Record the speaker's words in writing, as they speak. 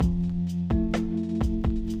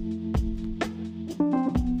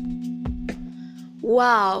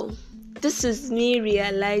Wow, this is me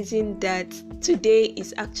realizing that today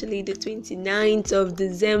is actually the 29th of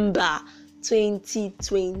December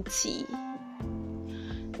 2020.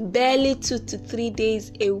 Barely 2 to 3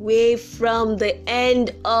 days away from the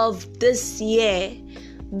end of this year.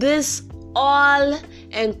 This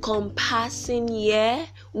all-encompassing year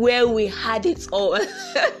where we had it all.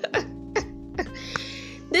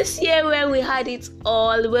 This year where we had it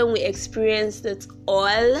all, when we experienced it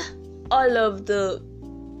all of the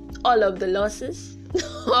losses,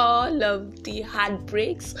 all of the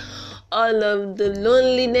heartbreaks, all of the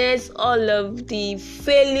loneliness, all of the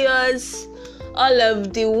failures, all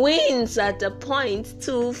of the wins at a point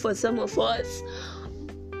too for some of us.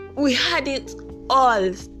 We had it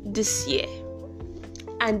all this year.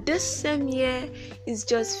 And this same year is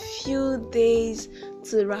just few days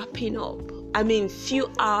to wrapping up.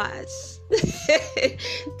 Few hours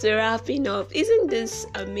to wrapping up. Isn't this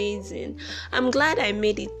amazing? I'm glad I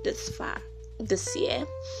made it this far this year,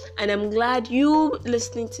 and I'm glad you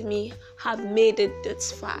listening to me have made it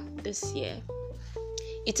this far this year.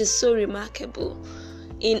 It is so remarkable.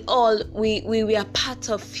 In all, we were part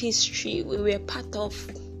of history. We were part of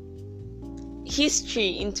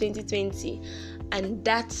history in 2020, and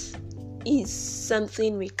that is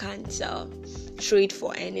something we can't trade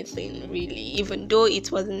for anything, really, even though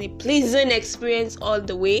it wasn't a pleasant experience all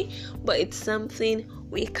the way, but it's something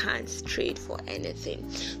we can't trade for anything.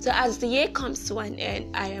 So as the year comes to an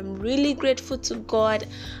end, I am really grateful to God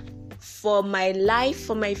for my life,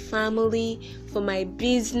 for my family, for my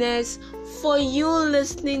business, for you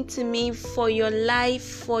listening to me, for your life,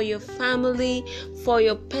 for your family, for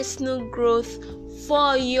your personal growth,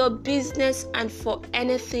 for your business, and for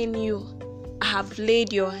anything you have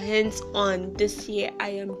laid your hands on this year. I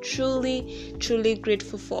am truly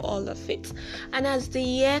grateful for all of it. And as the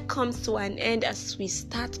year comes to an end, as we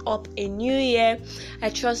start up a new year,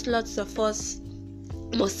 I trust lots of us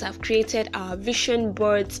must have created our vision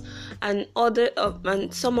boards, and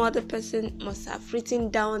some other person must have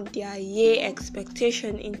written down their year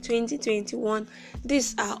expectation in 2021.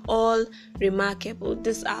 These are all remarkable.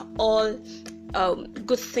 These are all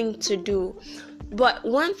good thing to do. But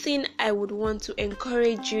one thing I would want to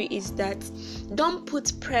encourage you is that don't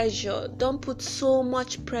put so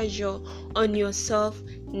much pressure on yourself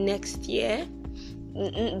next year.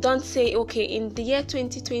 Don't say, okay, in the year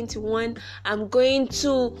 2021, I'm going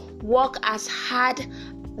to work as hard,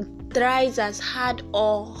 thrice as hard,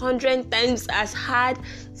 or 100 times as hard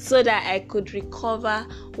so that I could recover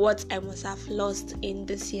what I must have lost in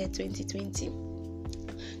this year 2020.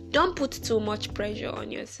 Don't put too much pressure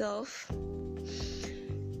on yourself.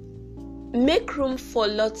 Make room for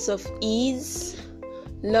lots of ease,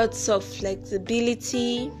 lots of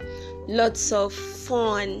flexibility, lots of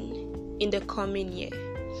fun in the coming year.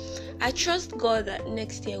 I trust God that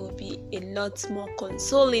next year will be a lot more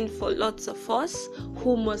consoling for lots of us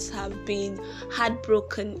who must have been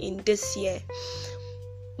heartbroken in this year.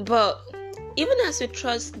 But even as we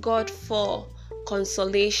trust God for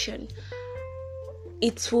consolation,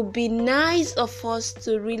 it will be nice of us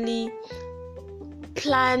to really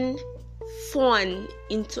plan fun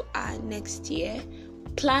into our next year,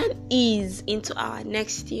 plan ease into our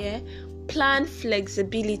next year, plan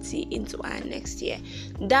flexibility into our next year.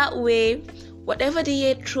 That way, whatever the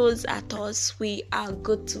year throws at us, we are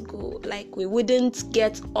good to go. Like, we wouldn't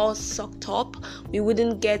get all sucked up, we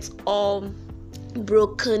wouldn't get all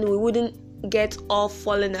broken, we wouldn't get all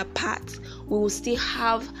fallen apart. We will still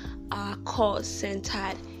have our cause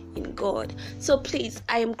centered in God. So please,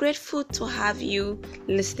 I am grateful to have you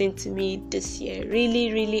listening to me this year.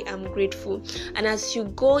 Really I'm grateful. And as you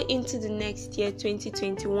go into the next year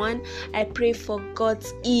 2021, I pray for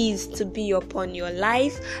God's ease to be upon your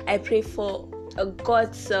life. I pray for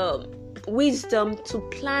God's wisdom to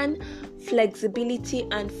plan flexibility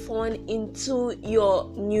and fun into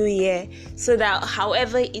your new year, so that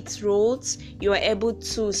however it rolls, you are able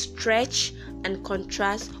to stretch and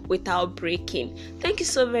contrast without breaking. Thank you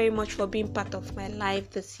so very much for being part of my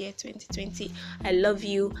life this year 2020. I love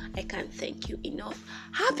you. I can't thank you enough.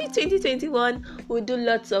 Happy 2021. We'll do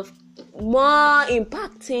lots of more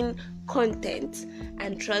impacting content,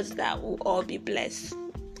 and trust that we'll all be blessed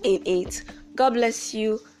in it. God bless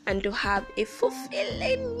you, and to have a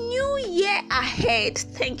fulfilling new year ahead.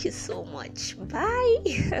 Thank you so much.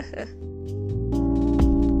 Bye.